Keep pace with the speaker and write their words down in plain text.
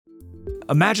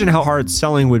Imagine how hard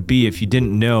selling would be if you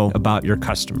didn't know about your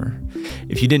customer.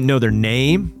 If you didn't know their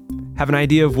name, have an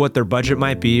idea of what their budget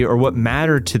might be, or what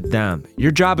mattered to them.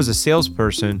 Your job as a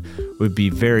salesperson would be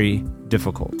very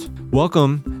difficult.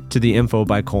 Welcome to the Info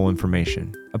by Cole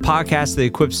Information, a podcast that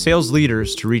equips sales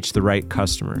leaders to reach the right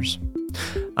customers.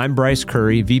 I'm Bryce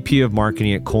Curry, VP of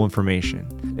Marketing at Cole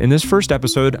Information. In this first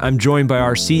episode, I'm joined by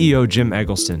our CEO, Jim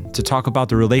Eggleston, to talk about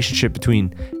the relationship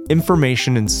between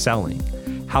information and selling,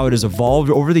 how it has evolved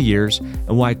over the years,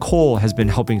 and why Cole has been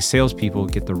helping salespeople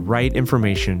get the right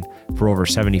information for over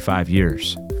 75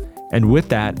 years. And with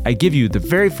that, I give you the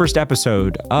very first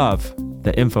episode of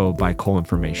the Info by Cole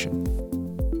Information.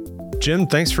 Jim,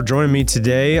 thanks for joining me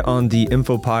today on the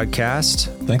Info Podcast.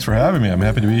 Thanks for having me. I'm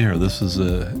happy to be here. This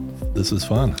is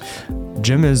fun.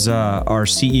 Jim is our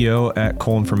CEO at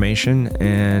Cole Information.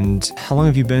 And how long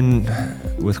have you been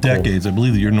with Cole? Decades. I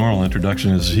believe that your normal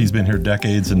introduction is he's been here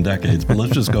decades and decades, but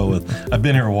let's just go with I've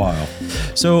been here a while.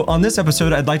 So on this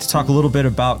episode, I'd like to talk a little bit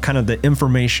about kind of the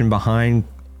information behind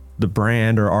the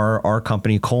brand or our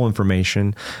company, Cole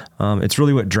Information. It's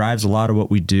really what drives a lot of what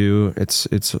we do. It's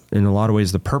in a lot of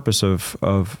ways the purpose of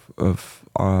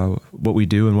what we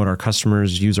do and what our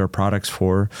customers use our products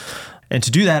for. And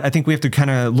to do that, I think we have to kind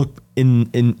of look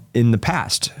in the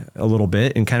past a little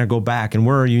bit and kind of go back. And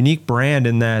we're a unique brand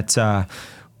in that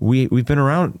we've been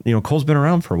around. You know, Cole's been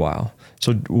around for a while.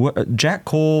 So Jack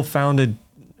Cole founded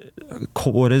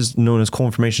what is known as Cole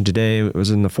Information today. It was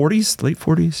in the 40s, late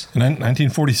 40s.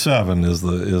 1947 is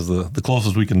the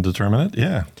closest we can determine it.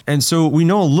 Yeah. And so we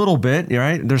know a little bit,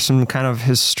 right? There's some kind of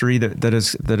history that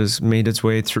has made its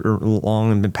way through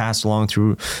along and been passed along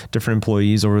through different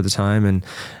employees over the time.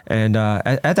 And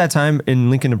at that time in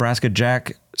Lincoln, Nebraska,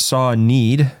 Jack saw a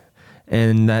need,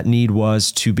 and that need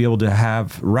was to be able to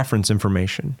have reference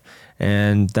information.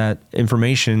 And that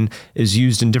information is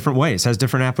used in different ways, has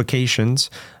different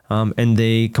applications. And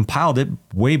they compiled it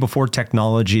way before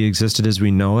technology existed as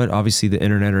we know it, obviously the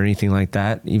internet or anything like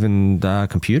that, even the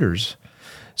computers.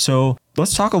 So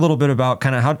let's talk a little bit about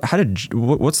kind of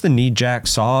what's the need Jack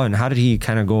saw and how did he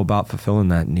kind of go about fulfilling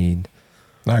that need?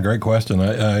 Great question.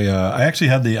 I actually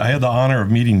had the honor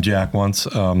of meeting Jack once.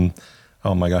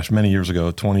 Oh my gosh, many years ago,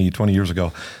 20 years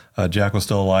ago. Jack was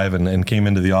still alive and came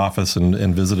into the office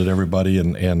and visited everybody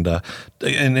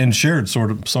and shared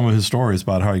sort of some of his stories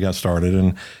about how he got started.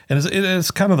 And it's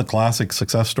kind of the classic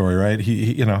success story, right?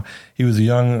 He was a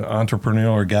young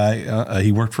entrepreneurial guy.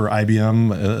 He worked for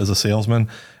IBM as a salesman.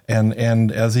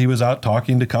 And as he was out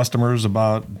talking to customers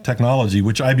about technology,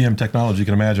 which IBM technology, you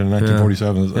can imagine in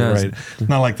 1947, right? It's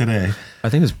not like today. I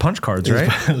think it's punch cards,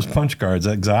 right? It was punch cards,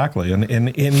 exactly.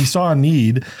 And he saw a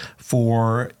need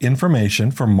for information,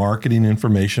 for marketing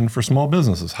information for small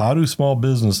businesses. How do small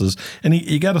businesses, and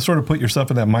you got to sort of put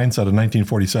yourself in that mindset of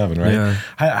 1947, right? Yeah.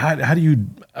 How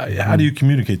do you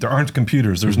communicate? There aren't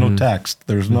computers. There's no text.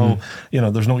 There's no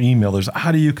email.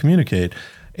 How do you communicate?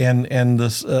 And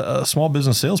this small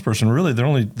business salesperson, really, their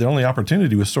only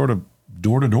opportunity was sort of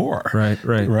door to door. Right.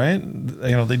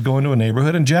 They'd go into a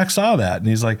neighborhood, and Jack saw that, and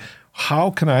he's like, how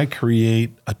can I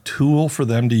create a tool for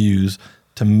them to use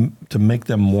to make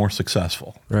them more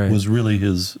successful? Right. Was really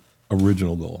his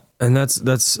original goal. And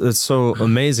that's so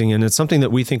amazing. And it's something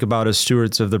that we think about as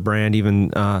stewards of the brand,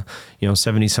 even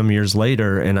 70 some years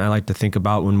later. And I like to think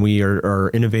about when we are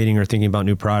innovating or thinking about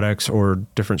new products or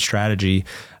different strategy,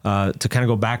 to kind of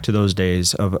go back to those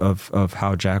days of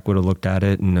how Jack would have looked at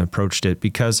it and approached it,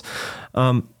 because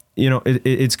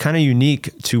it's kind of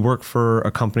unique to work for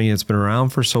a company that's been around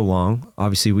for so long.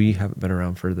 Obviously, we haven't been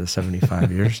around for the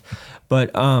 75 years,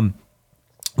 but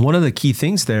one of the key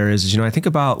things there is, I think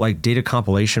about like data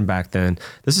compilation back then.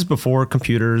 This is before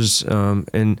computers,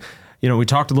 and we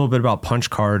talked a little bit about punch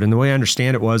card, and the way I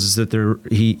understand it is that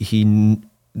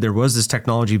there was this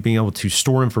technology of being able to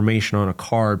store information on a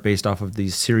card based off of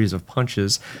these series of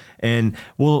punches. And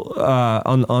we'll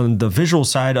on the visual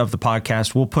side of the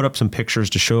podcast, we'll put up some pictures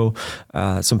to show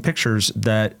some pictures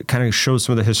that kind of show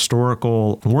some of the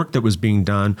historical work that was being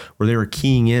done, where they were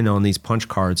keying in on these punch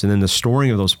cards and then the storing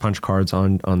of those punch cards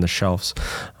on the shelves.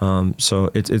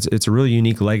 So it's a really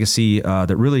unique legacy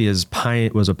that really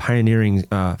was a pioneering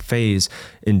phase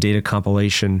in data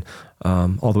compilation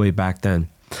all the way back then.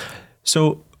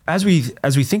 So as we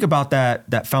think about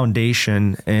that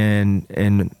foundation and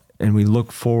we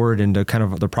look forward into kind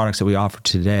of the products that we offer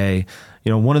today,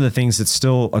 one of the things that's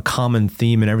still a common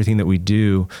theme in everything that we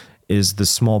do is the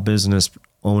small business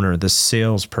owner, the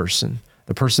salesperson,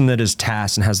 the person that is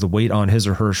tasked and has the weight on his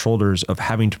or her shoulders of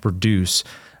having to produce,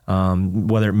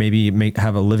 whether it maybe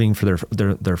have a living for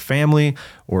their family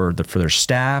or for their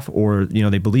staff, or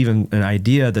they believe in an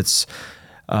idea that's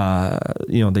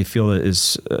they feel that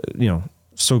is,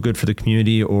 so good for the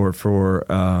community or for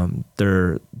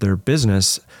their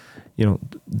business,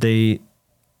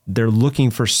 they're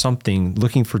looking for something,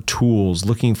 looking for tools,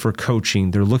 looking for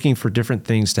coaching. They're looking for different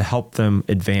things to help them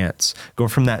advance, go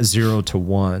from that 0 to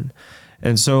 1.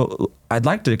 And so I'd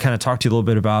like to kind of talk to you a little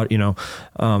bit about,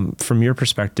 from your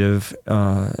perspective,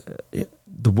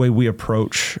 the way we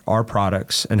approach our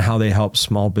products and how they help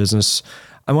small business.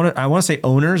 I want to say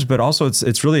owners, but also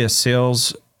it's really a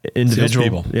sales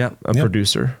individual,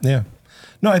 producer. Yeah.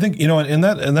 No, I think, and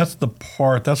that's the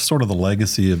part, that's sort of the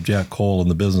legacy of Jack Cole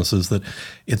and the business, is that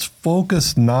it's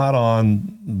focused not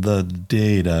on the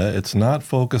data. It's not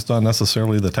focused on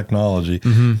necessarily the technology.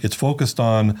 Mm-hmm. It's focused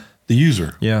on the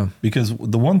user. Yeah. Because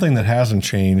the one thing that hasn't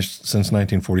changed since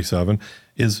 1947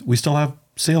 is we still have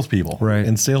salespeople. Right.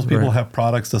 And salespeople have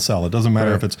products to sell. It doesn't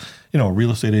matter if it's, a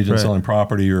real estate agent selling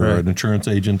property or an insurance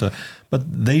agent,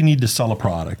 but they need to sell a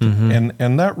product. Mm-hmm.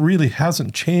 And that really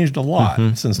hasn't changed a lot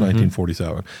since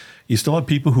 1947. You still have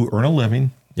people who earn a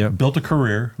living, built a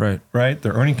career, right?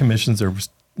 They're earning commissions.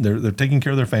 They're taking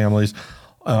care of their families,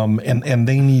 and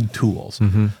they need tools.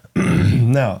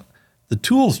 Mm-hmm. Now, the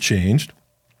tools changed,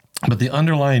 but the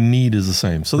underlying need is the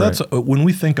same. So that's when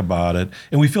we think about it,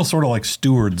 and we feel sort of like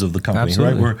stewards of the company,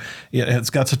 Absolutely. right? It's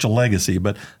got such a legacy.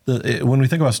 But when we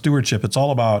think about stewardship, it's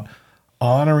all about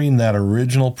honoring that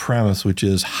original premise, which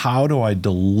is how do I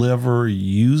deliver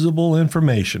usable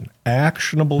information,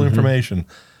 actionable information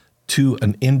to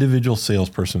an individual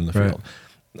salesperson in the field.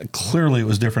 Clearly, it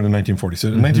was different in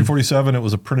 1947. In 1947, it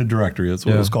was a printed directory. That's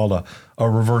what it was called, a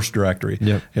reverse directory.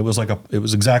 Yep. It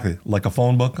was exactly like a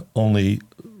phone book, only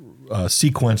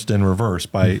sequenced in reverse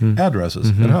by addresses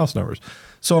and house numbers.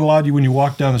 So it allowed you, when you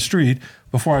walked down the street,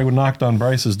 before I knocked on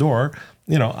Bryce's door,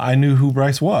 I knew who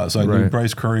Bryce was. I knew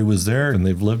Bryce Curry was there, and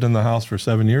they've lived in the house for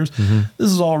 7 years.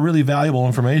 This is all really valuable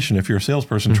information if you're a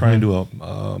salesperson trying to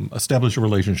establish a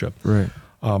relationship. Right.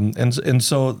 And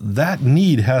so that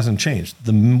need hasn't changed.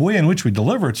 The way in which we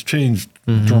deliver it's changed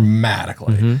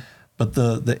dramatically. But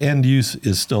the end use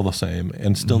is still the same,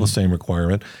 and still the same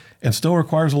requirement, and still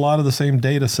requires a lot of the same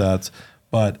data sets,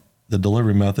 but the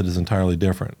delivery method is entirely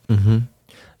different.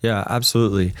 Yeah,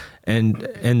 absolutely. And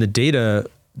the data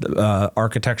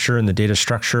architecture and the data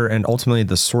structure, and ultimately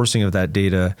the sourcing of that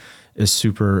data is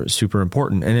super, super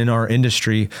important. And in our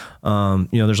industry,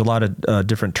 there's a lot of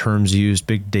different terms used,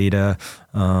 big data,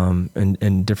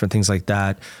 and different things like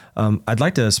that. I'd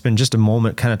like to spend just a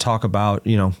moment, kind of talk about,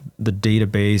 the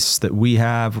database that we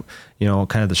have,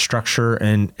 kind of the structure,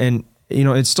 and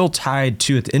it's still tied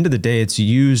to, at the end of the day, it's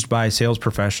used by sales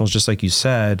professionals, just like you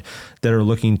said, that are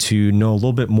looking to know a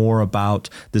little bit more about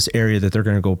this area that they're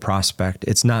going to go prospect.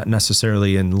 It's not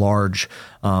necessarily in large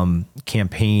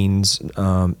campaigns.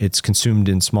 It's consumed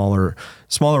in smaller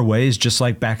ways, just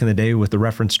like back in the day with the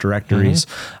reference directories.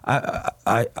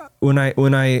 When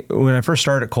I first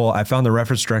started at Cole, I found the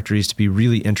reference directories to be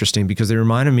really interesting because they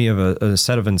reminded me of a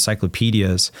set of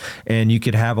encyclopedias, and you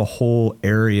could have a whole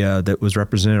area that was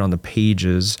represented on the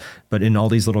pages, but in all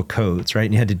these little codes, right?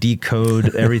 And you had to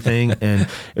decode everything, and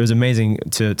it was amazing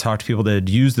to talk to people that had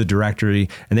used the directory,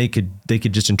 and they could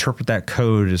just interpret that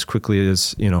code as quickly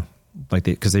as,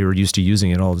 because they were used to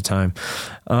using it all the time.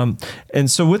 And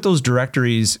so with those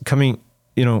directories coming,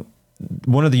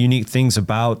 one of the unique things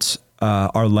about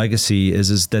our legacy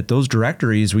is that those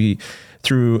directories, we,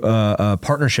 through a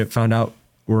partnership, found out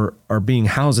are being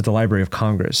housed at the Library of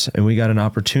Congress. And we got a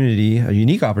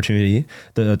unique opportunity,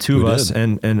 the two of us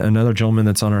and another gentleman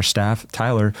that's on our staff,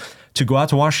 Tyler, to go out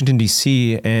to Washington,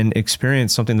 D.C. and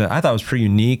experience something that I thought was pretty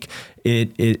unique.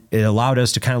 It allowed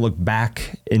us to kind of look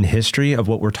back in history of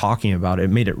what we're talking about. It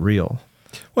made it real.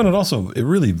 Well, it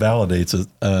really validates it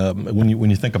when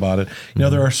you think about it.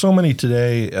 There are so many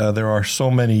today. There are so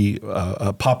many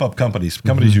pop-up companies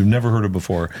you've never heard of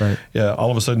before. Right. Yeah, all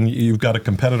of a sudden you've got a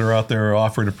competitor out there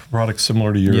offering a product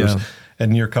similar to yours. Yeah.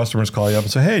 And your customers call you up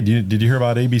and say, "Hey, did you hear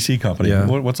about ABC Company? Yeah.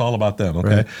 What's all about them?"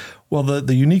 Okay. Right. Well,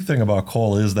 the unique thing about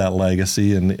Cole is that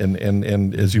legacy,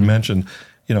 and as you mentioned,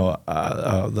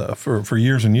 for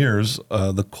years and years,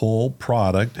 the Cole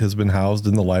product has been housed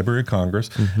in the Library of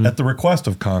Congress at the request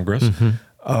of Congress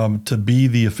to be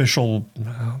the official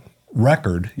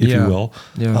record, if you will,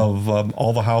 of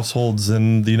all the households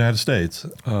in the United States.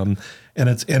 And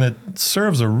it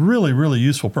serves a really, really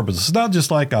useful purpose. It's not just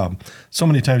like so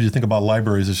many times you think about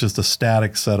libraries, it's just a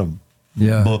static set of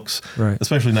books. Right.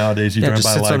 Especially nowadays, you drive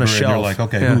by a library and you're like,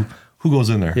 okay, who goes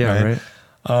in there? Yeah, right.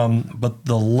 But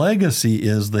the legacy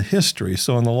is the history.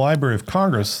 So in the Library of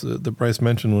Congress that Bryce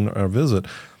mentioned on our visit,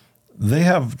 they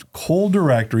have Cole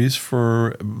directories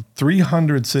for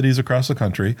 300 cities across the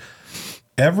country.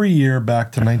 every year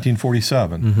back to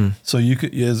 1947. So you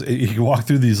could walk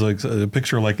through these, like a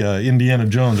picture like Indiana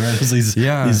Jones, right? There's these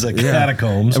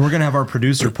catacombs. And we're gonna have our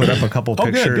producer put up a couple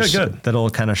pictures good. that'll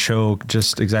kind of show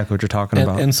just exactly what you're talking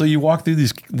about. And so you walk through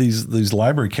these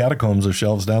library catacombs or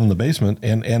shelves down in the basement,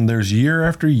 and there's year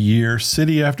after year,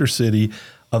 city after city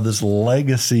of this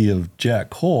legacy of Jack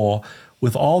Cole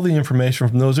with all the information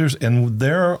from those years. And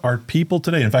there are people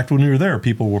today. In fact, when we were there,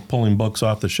 people were pulling books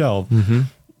off the shelf.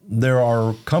 There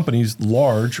are companies,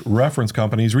 large reference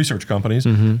companies, research companies,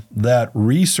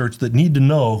 that need to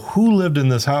know who lived in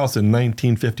this house in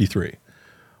 1953.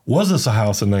 Was this a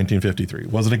house in 1953?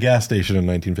 Was it a gas station in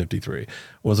 1953?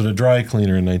 Was it a dry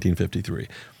cleaner in 1953?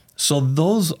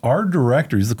 So our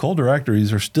directories, the Cole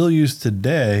directories, are still used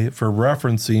today for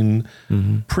referencing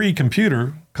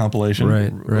pre-computer compilation,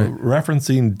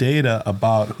 referencing data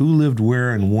about who lived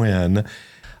where and when.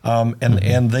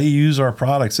 And they use our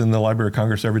products in the Library of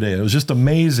Congress every day. It was just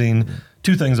amazing.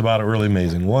 Two things about it really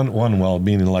amazing. One, well,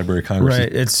 being in the Library of Congress.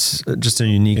 Right. It's just a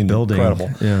unique building.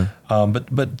 Incredible. Yeah.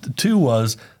 But two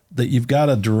was that you've got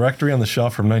a directory on the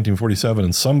shelf from 1947,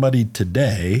 and somebody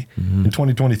today in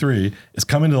 2023 is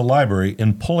coming to the library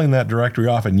and pulling that directory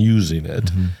off and using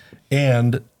it,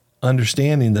 and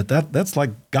understanding that's like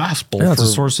gospel. Yeah, it's a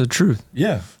source of truth.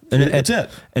 Yeah. And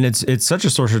it's such a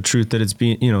source of truth that it's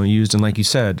being used in, like you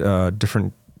said,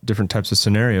 different types of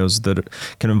scenarios that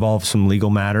can involve some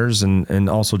legal matters and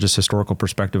also just historical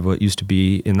perspective of what used to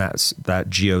be in that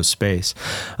geo space.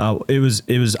 It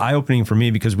was eye-opening for me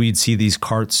because we'd see these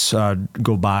carts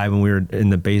go by when we were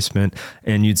in the basement,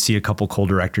 and you'd see a couple Cole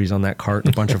directories on that cart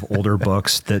and a bunch of older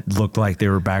books that looked like they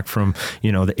were back from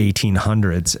the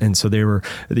 1800s, and so they were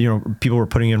people were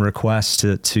putting in requests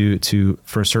to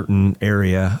for a certain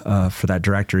area for that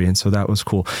directory, and so that was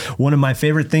cool. One of my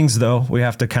favorite things, though, we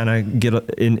have to kind of get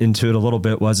into it a little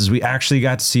bit, was we actually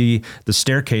got to see the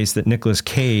staircase that Nicolas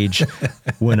Cage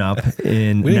went up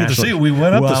in. We didn't get to see it. We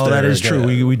went up the stairs. Well, that is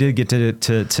true. We did get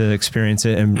to experience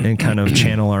it and kind of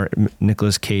channel our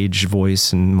Nicolas Cage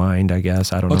voice and mind, I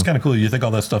guess. I don't know. It's kind of cool. You think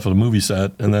all that stuff was a movie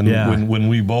set, and then when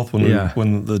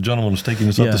the gentleman was taking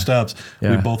us up the steps,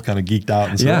 we both kind of geeked out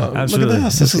and said, "Look at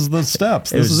this! This is the steps.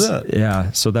 This is it."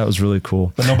 Yeah. So that was really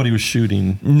cool. But nobody was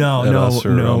shooting.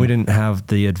 No, we didn't have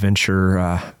the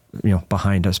adventure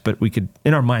behind us, but we could,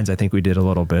 in our minds, I think we did a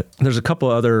little bit. There's a couple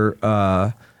other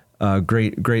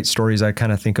great stories I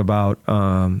kind of think about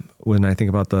when I think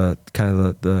about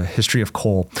the history of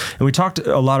Cole. And we talked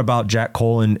a lot about Jack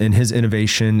Cole and his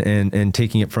innovation and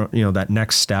taking it from that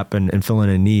next step and filling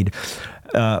a need.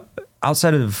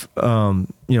 Outside of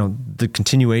the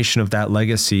continuation of that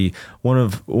legacy, one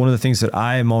of the things that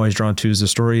I am always drawn to is the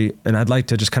story, and I'd like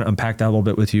to just kind of unpack that a little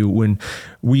bit with you. When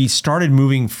we started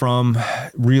moving from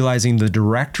realizing the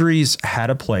directories had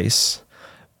a place,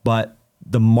 but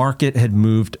the market had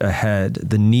moved ahead,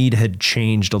 the need had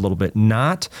changed a little bit,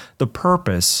 not the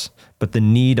purpose, but the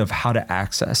need of how to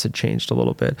access had changed a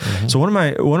little bit. So one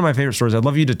of my favorite stories, I'd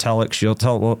love you to tell it, because you'll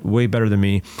tell it way better than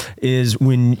me, is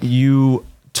when you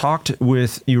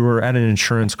were at an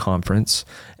insurance conference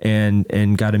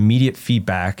and got immediate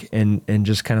feedback and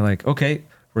just kind of like, okay,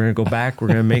 we're going to go back, we're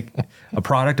going to make a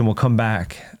product and we'll come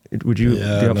back. Would you be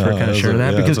up for kind of sharing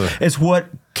that? Because it's what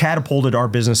catapulted our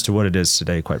business to what it is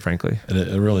today, quite frankly.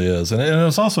 It really is. And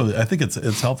it's also, I think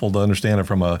it's helpful to understand it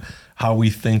from how we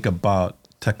think about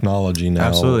technology now.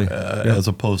 Absolutely. As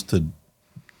opposed to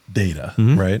data,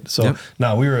 right? So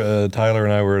now Tyler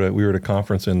and I were at a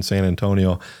conference in San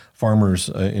Antonio, Farmers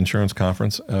Insurance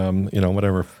Conference,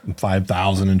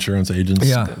 5,000 insurance agents.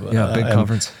 Big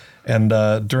conference. And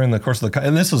during the course of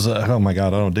and this is, oh my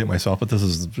God, I don't date myself, but this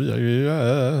is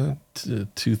 2000,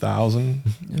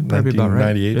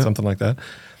 1998, something like that.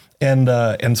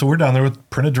 And so we're down there with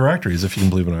printed directories, if you can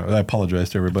believe it or not. I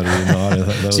apologize to everybody in the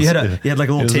audience. So you had like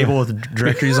a little table with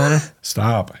directories on it?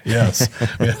 Stop. Yes.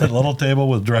 We had a little table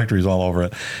with directories all over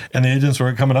it. And the agents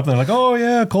were coming up and they're like, oh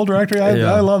yeah, Cole directory.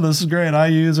 I love this. This is great. I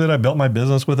use it. I built my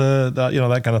business with it,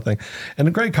 that kind of thing.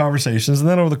 And great conversations. And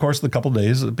then over the course of the couple of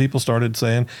days, people started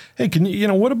saying, hey, can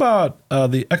what about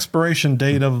the expiration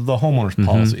date of the homeowner's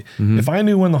policy? If I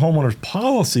knew when the homeowner's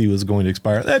policy was going to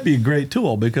expire, that'd be a great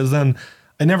tool, because then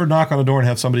I never knock on the door and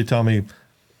have somebody tell me,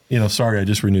 sorry, I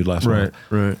just renewed last month.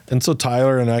 Right. And so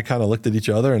Tyler and I kind of looked at each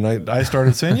other, and I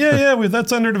started saying,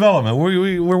 that's under development.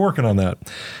 We're working on that.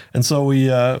 And so we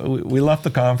left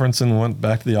the conference and went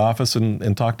back to the office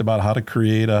and talked about how to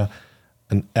create an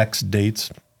X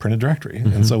dates printed directory.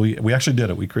 And so we actually did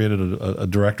it. We created a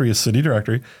directory, a city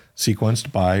directory,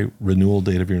 sequenced by renewal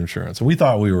date of your insurance. And we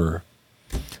thought we were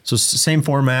So same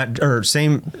format or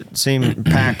same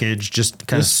package, just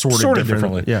kind of sorted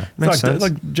differently. Yeah, makes sense.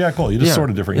 Like Jack Cole, you just sort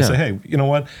it different. You say, hey, you know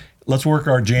what? Let's work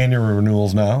our January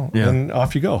renewals now, and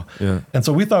off you go. Yeah. And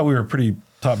so we thought we were pretty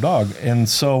top dog, and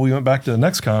so we went back to the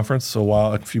next conference. So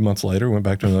a few months later, we went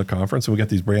back to another conference, and we got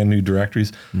these brand new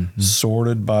directories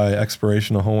sorted by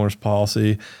expiration of homeowners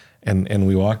policy. And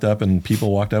we walked up, and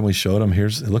people walked up, and we showed them,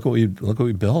 look what we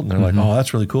built. And they're like, oh,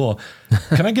 that's really cool.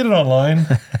 Can I get it online?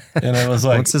 And I was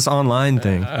like, what's this online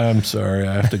thing? I'm sorry,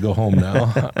 I have to go home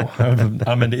now.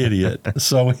 I'm an idiot.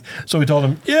 So we told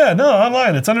them,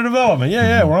 online. It's under development.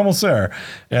 Yeah, we're almost there.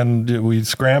 And we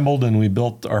scrambled, and we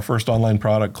built our first online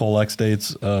product, Cole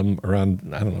X-Dates,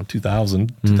 around,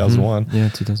 2000, 2001. Yeah,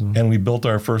 2001. And we built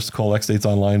our first Cole X-Dates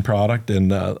online product, and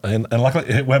luckily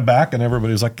it went back, and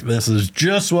everybody was like, this is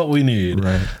just what we need.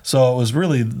 Right. So it was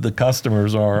really the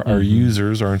customers, our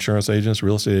users, our insurance agents,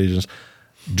 real estate agents,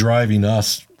 driving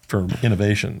us for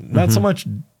innovation. Not so much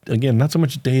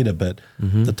data, but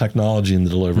the technology and the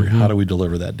delivery. How do we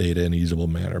deliver that data in a usable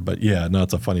manner? But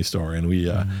it's a funny story, and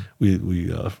we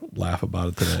laugh about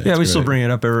it today. Yeah, we still bring it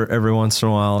up every once in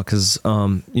a while because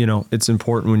it's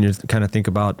important when you kind of think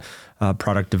about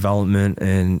product development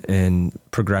and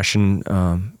progression.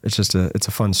 It's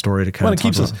a fun story to kind of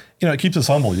talk about. It keeps us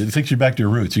humble. It takes you back to your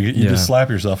roots. You just slap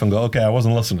yourself and go, okay, I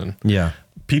wasn't listening. Yeah.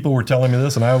 People were telling me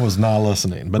this, and I was not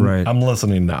listening. But I'm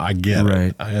listening now. I get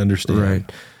it. I understand.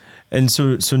 Right. And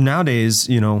so nowadays,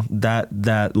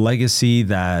 that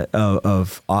legacy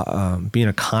of being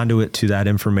a conduit to that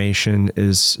information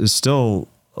is still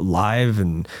alive,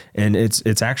 and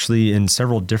it's actually in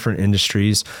several different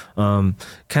industries.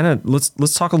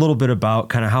 Let's talk a little bit about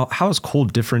kind of how has Cole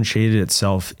differentiated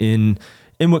itself in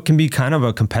what can be kind of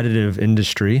a competitive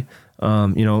industry.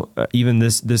 Even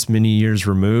this many years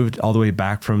removed, all the way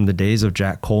back from the days of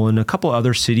Jack Cole and a couple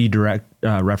other city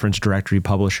reference directory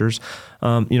publishers.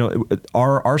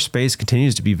 Our space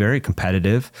continues to be very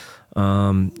competitive,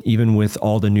 even with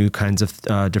all the new kinds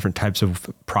of different types of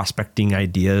prospecting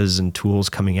ideas and tools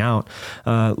coming out.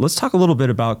 Let's talk a little bit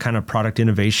about kind of product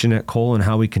innovation at Cole and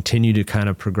how we continue to kind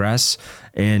of progress,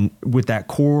 and with that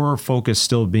core focus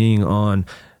still being on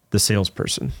the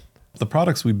salesperson. The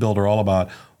products we build are all about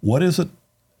what is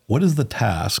the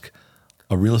task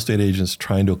a real estate agent's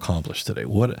trying to accomplish today.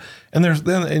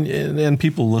 And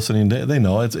people listening, they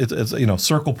know it's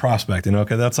circle prospecting.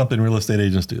 Okay, that's something real estate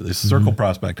agents do. They circle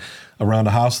prospect around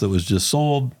a house that was just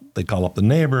sold. They call up the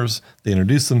neighbors, they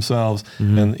introduce themselves,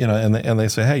 and they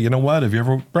say, hey, you know what? Have you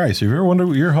ever wondered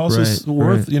what your house is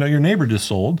worth? Right. Your neighbor just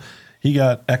sold. He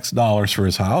got X dollars for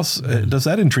his house. Does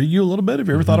that intrigue you a little bit? Have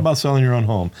you ever thought about selling your own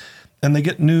home? And they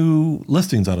get new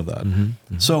listings out of that.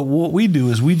 So what we do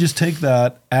is we just take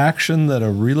that action that a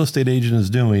real estate agent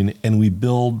is doing, and we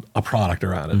build a product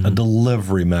around it, a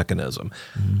delivery mechanism.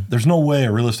 There's no way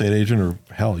a real estate agent, or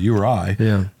hell, you or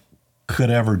I,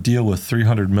 could ever deal with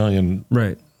 300 million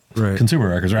consumer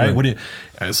records, right? What do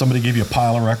you? Somebody gave you a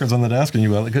pile of records on the desk, and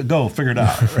you go figure it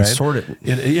out, right? Sort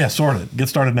it. Sort it. Get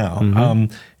started now.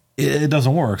 It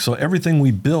doesn't work. So everything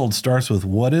we build starts with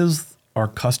what is our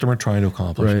customer trying to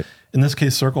accomplish. Right. In this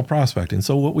case, circle prospecting.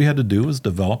 So what we had to do was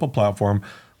develop a platform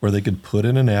where they could put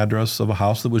in an address of a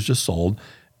house that was just sold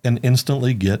and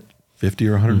instantly get 50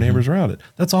 or 100 neighbors around it.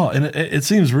 That's all. And it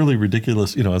seems really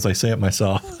ridiculous, as I say it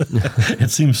myself.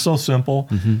 It seems so simple.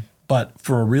 But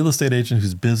for a real estate agent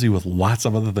who's busy with lots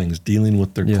of other things, dealing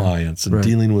with their clients and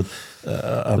dealing with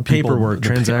the paperwork,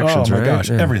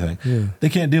 transactions, everything. Yeah. They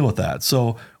can't deal with that.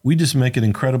 So we just make it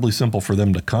incredibly simple for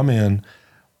them to come in,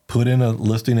 put in a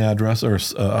listing address or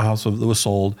a house that was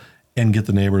sold, and get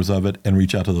the neighbors of it and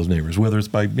reach out to those neighbors, whether it's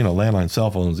by landline, cell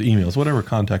phones, emails, whatever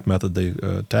contact method they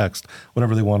text,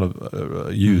 whatever they want to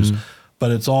use.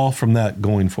 But it's all from that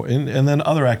going for, and then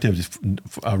other activities.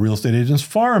 Real estate agents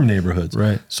farm neighborhoods,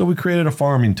 right? So we created a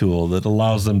farming tool that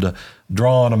allows them to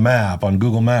draw on a map on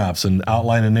Google Maps and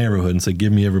outline a neighborhood and say,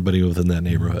 "Give me everybody within that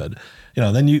neighborhood."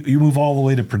 Then you move all the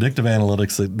way to predictive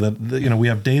analytics. That we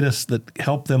have data that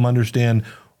help them understand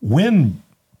when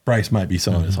Bryce might be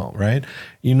selling his home, right?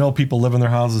 People live in their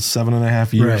houses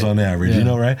 7.5 years on average,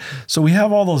 right? So we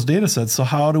have all those data sets. So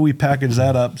how do we package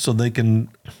that up so they can,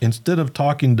 instead of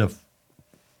talking to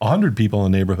 100 people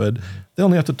in the neighborhood, they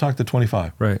only have to talk to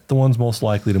 25, right? The ones most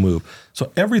likely to move.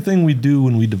 So everything we do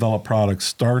when we develop products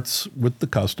starts with the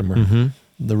customer,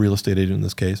 the real estate agent in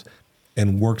this case,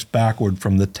 and works backward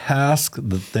from the task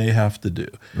that they have to do.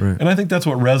 Right. And I think that's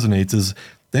what resonates is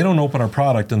they don't open our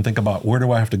product and think about, where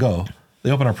do I have to go?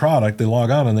 They open our product, they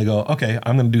log on, and they go, okay,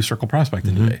 I'm going to do circle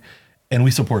prospecting today. And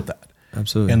we support that.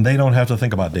 Absolutely. And they don't have to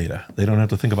think about data. They don't have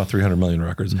to think about 300 million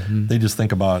records. They just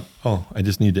think about, oh, I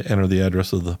just need to enter the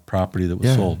address of the property that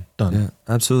was sold. Done. Yeah,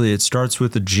 absolutely. It starts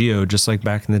with the geo, just like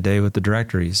back in the day with the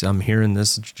directories. I'm here in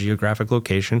this geographic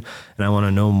location, and I want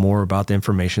to know more about the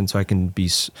information so I can be,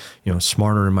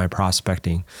 smarter in my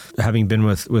prospecting. Having been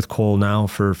with Cole now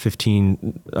for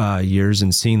 15 years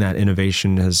and seeing that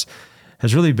innovation has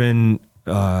really been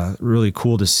really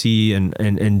cool to see,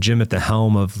 and Jim at the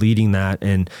helm of leading that,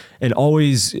 and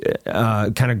always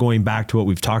kind of going back to what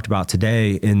we've talked about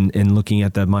today in looking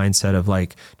at the mindset of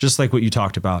just like what you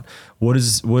talked about, what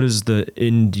is the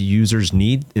end user's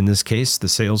need, in this case the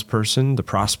salesperson, the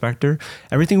prospector.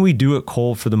 Everything we do at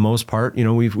Cole, for the most part,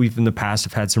 we've in the past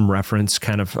have had some reference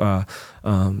kind of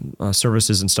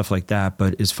services and stuff like that,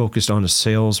 but is focused on a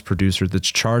sales producer that's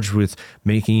charged with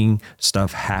making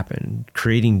stuff happen,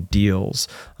 creating deals,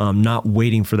 not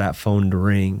waiting for that phone to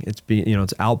ring.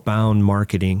 It's outbound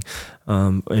marketing,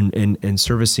 and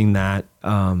servicing that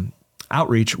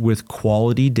outreach with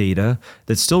quality data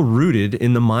that's still rooted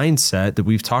in the mindset that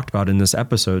we've talked about in this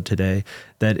episode today.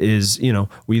 That is, when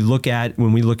we look at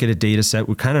a data set,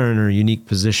 we're kind of in a unique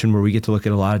position where we get to look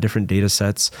at a lot of different data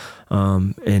sets,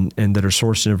 and that are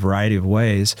sourced in a variety of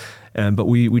ways. But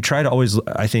we try to always,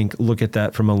 I think, look at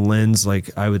that from a lens, like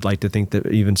I would like to think that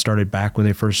even started back when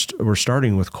they first were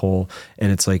starting with Cole.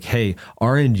 And it's like, hey,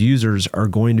 our end users are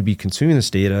going to be consuming this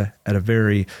data at a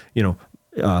very,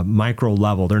 micro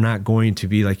level. They're not going to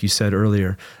be, like you said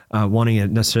earlier, wanting to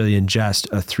necessarily ingest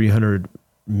a 300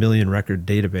 million record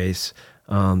database,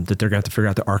 that they're going to have to figure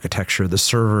out the architecture, the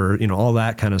server, all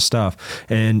that kind of stuff,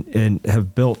 and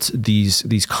have built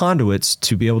these conduits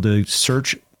to be able to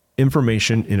search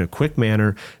information in a quick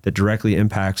manner that directly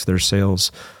impacts their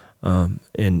sales, and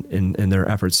their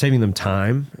efforts, saving them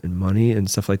time and money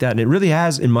and stuff like that. And it really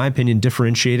has, in my opinion,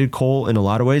 differentiated Cole in a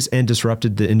lot of ways and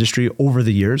disrupted the industry over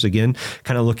the years. Again,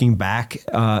 kind of looking back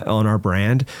on our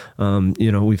brand,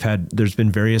 there's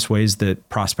been various ways that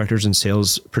prospectors and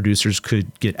sales producers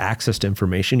could get access to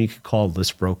information. You could call a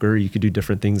list broker, you could do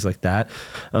different things like that.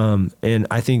 And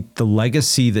I think the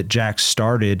legacy that Jack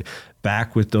started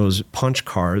back with those punch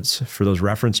cards for those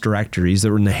reference directories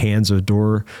that were in the hands of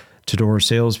door-to-door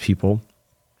salespeople,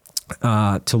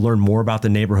 to learn more about the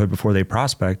neighborhood before they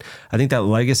prospect. I think that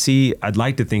legacy, I'd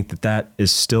like to think that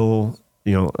is still,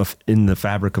 in the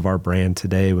fabric of our brand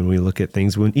today when we look at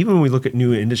things, even when we look at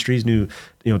new industries, new,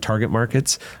 target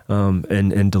markets, and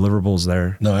deliverables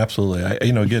there. No, absolutely.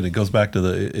 Again, it goes back to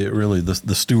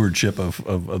the stewardship of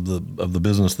the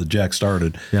business that Jack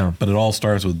started. Yeah. But it all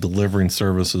starts with delivering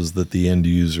services that the end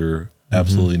user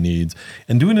absolutely needs,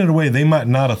 and doing it in a way they might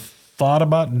not have thought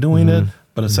about doing it,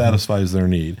 but it satisfies their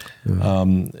need.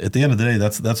 At the end of the day,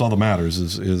 that's all that matters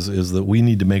is that we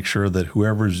need to make sure that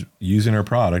whoever's using our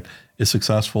product is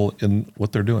successful in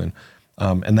what they're doing.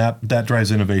 And that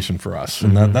drives innovation for us.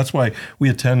 And that's why we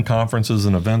attend conferences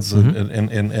and events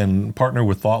and partner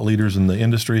with thought leaders in the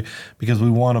industry, because we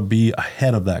want to be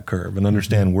ahead of that curve and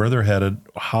understand where they're headed,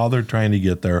 how they're trying to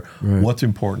get there, what's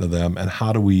important to them, and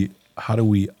how do we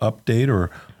update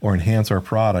or enhance our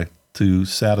product to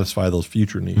satisfy those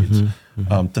future needs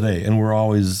today. And we're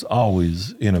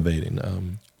always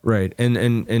innovating. Right.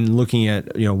 And looking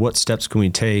at, what steps can we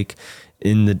take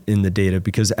in the data,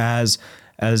 because as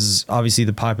obviously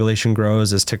the population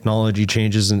grows, as technology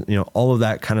changes, and all of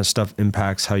that kind of stuff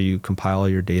impacts how you compile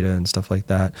your data and stuff like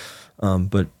that.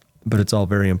 But it's all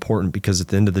very important, because at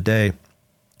the end of the day,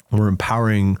 we're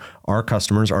empowering our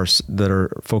customers that are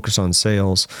focused on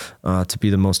sales to be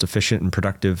the most efficient and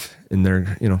productive in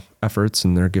their efforts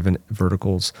and their given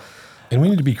verticals. And we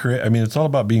need to be creative. I mean, it's all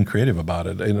about being creative about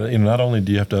it. And not only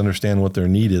do you have to understand what their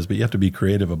need is, but you have to be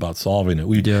creative about solving it.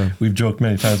 We've joked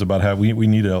many times about how we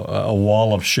need a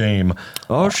wall of shame.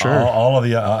 Oh, sure. All of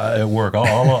the at work,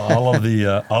 all of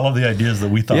the ideas that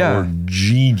we thought were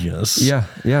genius.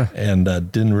 Yeah. And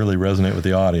didn't really resonate with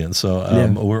the audience.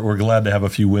 So we're glad to have a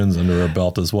few wins under our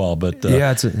belt as well. But you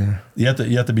have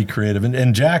to be creative.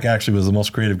 And Jack actually was the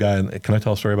most creative guy. And can I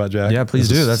tell a story about Jack? Yeah, please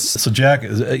do. So Jack,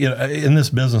 in this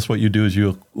business, what you do is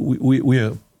we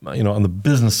on the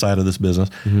business side of this business,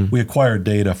 we acquire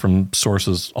data from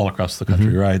sources all across the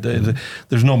country, right?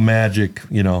 There's no magic,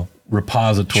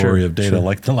 repository of data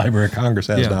like the Library of Congress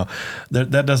has now.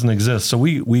 That doesn't exist. So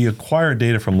we acquire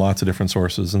data from lots of different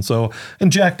sources.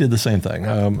 And Jack did the same thing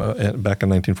back in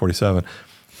 1947.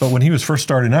 But when he was first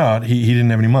starting out, he didn't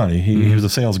have any money. He was a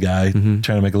sales guy trying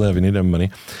to make a living. He didn't have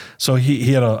money. So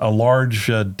he had a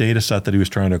large data set that he was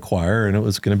trying to acquire, and it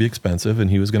was going to be expensive, and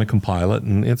he was going to compile it,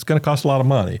 and it's going to cost a lot of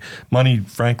money. Money,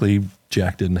 frankly,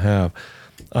 Jack didn't have.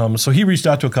 So he reached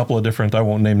out to a couple of different, I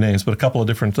won't name names, but a couple of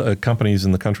different companies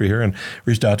in the country here, and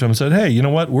reached out to him and said, hey, you know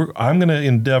what? I'm going to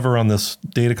endeavor on this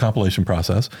data compilation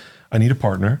process. I need a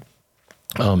partner.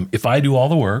 If I do all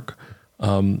the work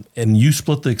and you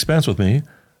split the expense with me,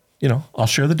 I'll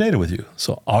share the data with you.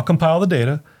 So I'll compile the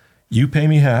data. You pay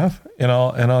me half, and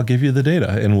I'll give you the data,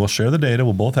 and we'll share the data.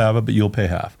 We'll both have it, but you'll pay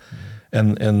half.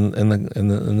 And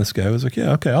this guy was like,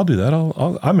 yeah, okay, I'll do that.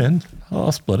 I'm in.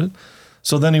 I'll split it.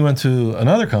 So then he went to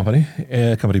another company,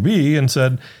 company B, and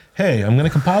said, hey, I'm going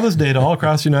to compile this data all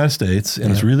across the United States,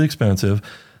 and it's really expensive.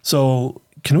 So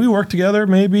can we work together?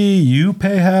 Maybe you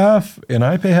pay half and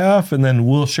I pay half, and then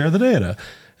we'll share the data.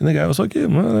 And the guy was like, yeah,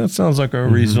 well, that sounds like a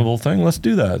reasonable thing. Let's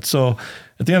do that. So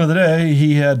at the end of the day,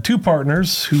 he had two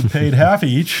partners who paid half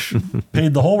each,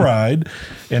 paid the whole ride,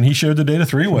 and he shared the data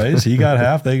three ways. He got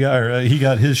half, he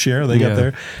got his share, they got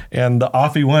their, and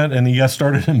off he went, and he got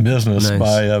started in business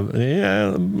by a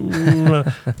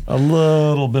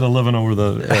little bit of living over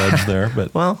the edge there.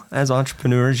 But well, as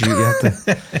entrepreneurs, you have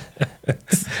to.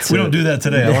 We don't do that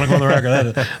today. I want to go on the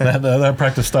record. That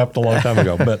practice stopped a long time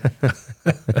ago. But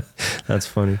that's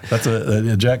funny. That's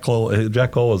Jack Cole.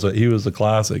 Jack Cole was a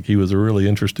classic. He was a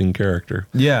really interesting character.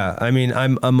 Yeah, I mean,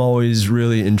 I'm always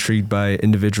really intrigued by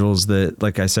individuals that,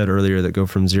 like I said earlier, that go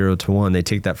from 0 to 1. They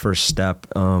take that first step,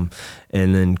 and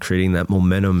then creating that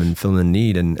momentum and filling the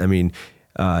need. And I mean,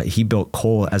 he built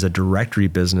Cole as a directory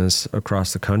business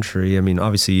across the country. I mean,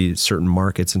 obviously certain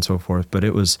markets and so forth, but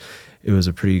it was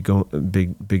a pretty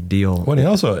big deal. Well, he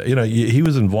also, he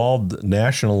was involved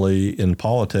nationally in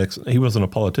politics. He wasn't a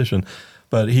politician,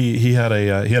 but he had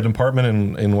an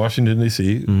apartment in Washington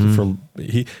D.C.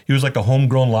 He was like a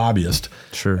homegrown lobbyist.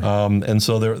 Sure. And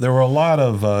so there were a lot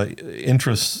of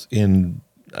interests in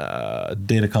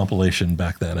data compilation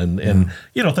back then, and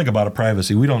think about it,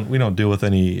 privacy. We don't deal with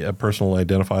any personal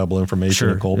identifiable information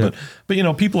at Cole, but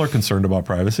people are concerned about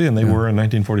privacy, and they were in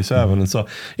 1947, and so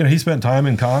he spent time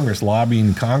in Congress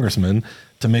lobbying congressmen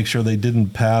to make sure they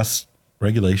didn't pass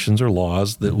regulations or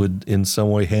laws that would in some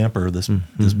way hamper this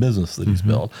business that he's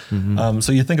built.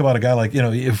 So you think about a guy like,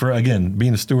 again,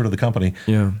 being a steward of the company,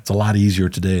 it's a lot easier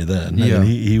today than. I mean,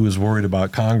 he was worried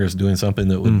about Congress doing something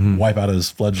that would wipe out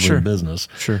his fledgling business.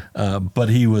 But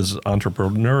he was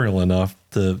entrepreneurial enough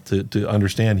to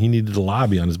understand he needed to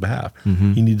lobby on his behalf.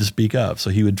 He needed to speak up.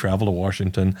 So he would travel to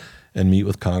Washington and meet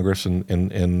with Congress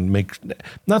and make,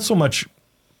 not so much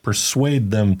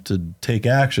persuade them to take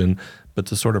action, but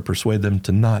to sort of persuade them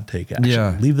to not take action.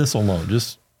 Yeah. Leave this alone.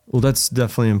 Well, that's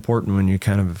definitely important when you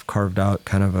kind of carved out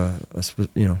kind of a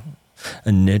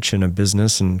niche in a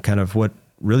business, and kind of what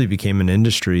really became an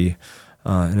industry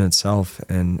in itself.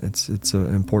 And it's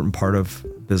an important part of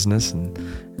business.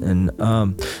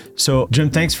 So Jim,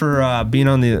 thanks for being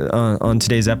on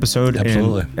today's episode.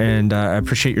 Absolutely. And I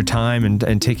appreciate your time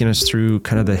and taking us through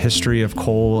kind of the history of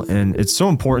Cole. And it's so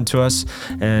important to us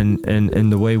and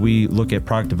the way we look at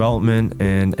product development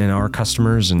and our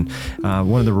customers. And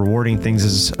one of the rewarding things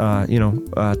is,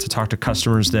 to talk to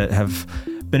customers that have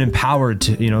been empowered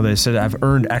to, they said, I've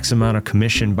earned X amount of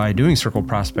commission by doing circle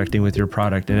prospecting with your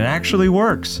product, and it actually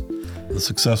works. The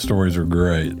success stories are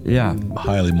great. Yeah.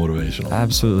 Highly motivational.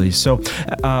 Absolutely. So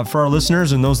for our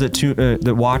listeners and those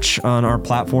that watch on our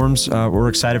platforms, we're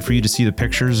excited for you to see the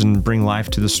pictures and bring life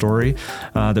to the story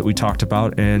that we talked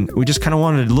about. And we just kind of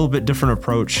wanted a little bit different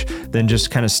approach than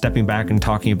just kind of stepping back and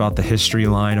talking about the history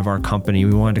line of our company.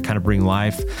 We wanted to kind of bring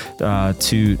life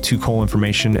to Cole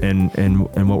Information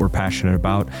and what we're passionate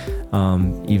about,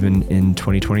 even in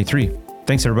 2023.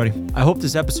 Thanks, everybody. I hope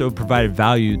this episode provided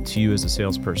value to you as a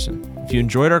salesperson. If you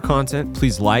enjoyed our content,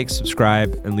 please like,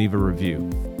 subscribe, and leave a review.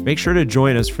 Make sure to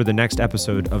join us for the next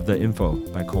episode of The Info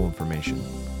by Cole Information.